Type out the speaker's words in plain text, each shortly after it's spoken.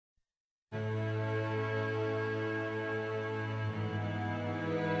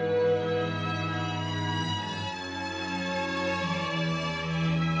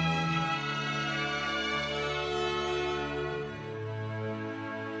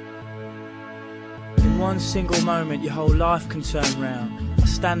one single moment your whole life can turn round. I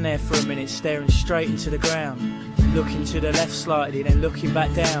stand there for a minute staring straight into the ground, looking to the left slightly then looking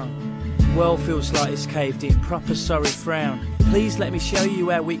back down. World feels like it's caved in, proper sorry frown. Please let me show you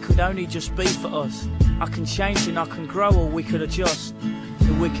how we could only just be for us. I can change and I can grow or we could adjust.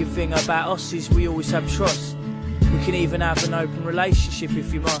 The wicked thing about us is we always have trust. We can even have an open relationship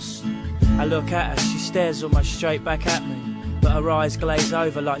if you must. I look at her, she stares almost straight back at me, but her eyes glaze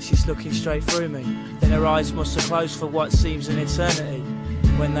over like she's looking straight through me. Then her eyes must have closed for what seems an eternity.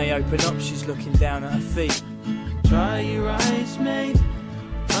 When they open up, she's looking down at her feet. Dry your eyes, mate.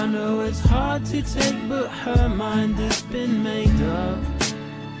 I know it's hard to take, but her mind has been made up.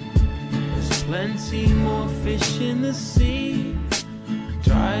 There's plenty more fish in the sea.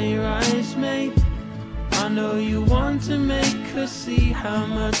 Dry your eyes, mate. I know you want to make her see how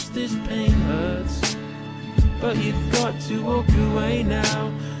much this pain hurts, but you've got to walk away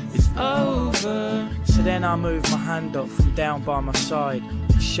now. It's over. So then I move my hand up from down by my side,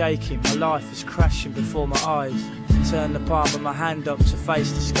 shaking, my life is crashing before my eyes. Turn the palm of my hand up to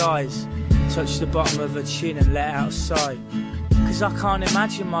face the skies, touch the bottom of her chin and let out a sigh. Cause I can't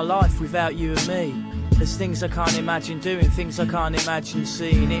imagine my life without you and me. There's things I can't imagine doing, things I can't imagine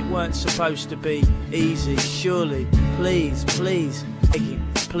seeing. It weren't supposed to be easy, surely. Please, please, begging,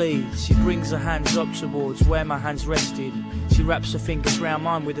 please. She brings her hands up towards where my hands rested. She wraps her fingers round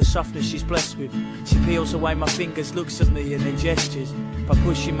mine with the softness she's blessed with. She peels away my fingers, looks at me and then gestures by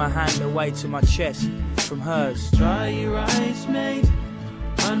pushing my hand away to my chest from hers. Dry your eyes, mate.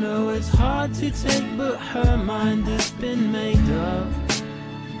 I know it's hard to take, but her mind has been made up.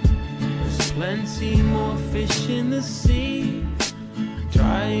 There's plenty more fish in the sea.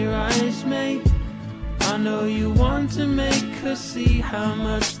 Dry your eyes, mate. I know you want to make her see how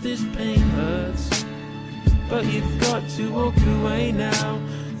much this pain hurts, but you've got to walk away now.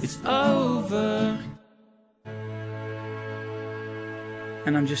 It's over.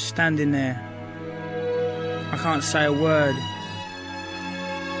 And I'm just standing there. I can't say a word,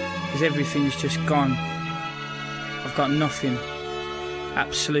 because everything's just gone. I've got nothing,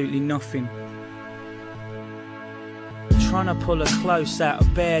 absolutely nothing. Trying to pull her close out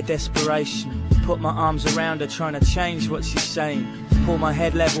of bare desperation, put my arms around her trying to change what she's saying, pull my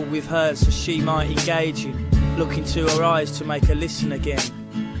head level with hers so she might engage in, look into her eyes to make her listen again.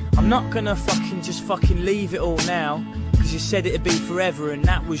 I'm not gonna just leave it all now, cause you said it'd be forever and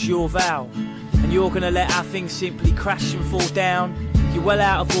that was your vow. And you're gonna let our things simply crash and fall down. You're well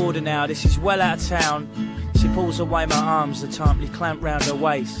out of order now, this is well out of town. She pulls away my arms that tightly clamp round her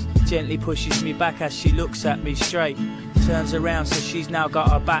waist, gently pushes me back as she looks at me straight, turns around so she's now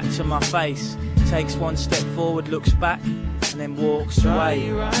got her back to my face, takes one step forward, looks back and then walks away. Dry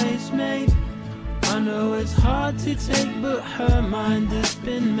your eyes, mate. I know it's hard to take, but her mind has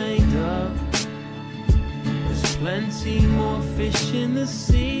been made up. There's plenty more fish in the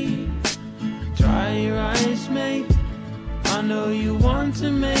sea. Dry your eyes, mate. I know you want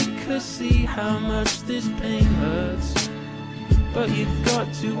to make her see how much this pain hurts, but you've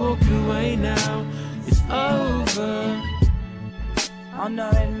got to walk away now. It's over. I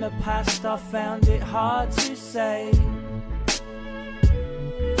know in the past I found it hard to say,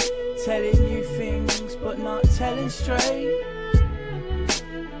 telling you things but not telling straight.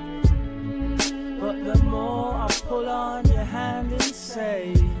 But the more I pull on your hand and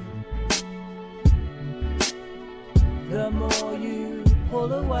say, the more you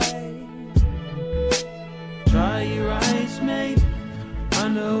pull away. Dry your eyes, mate. I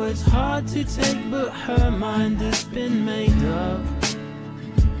know it's hard to take, but her mind has been made up.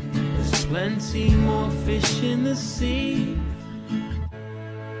 There's plenty more fish in the sea.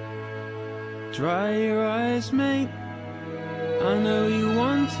 Dry your eyes, mate. I know you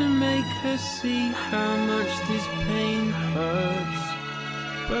want to make her see how much this pain hurts,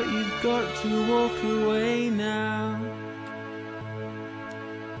 but you've got to walk away now.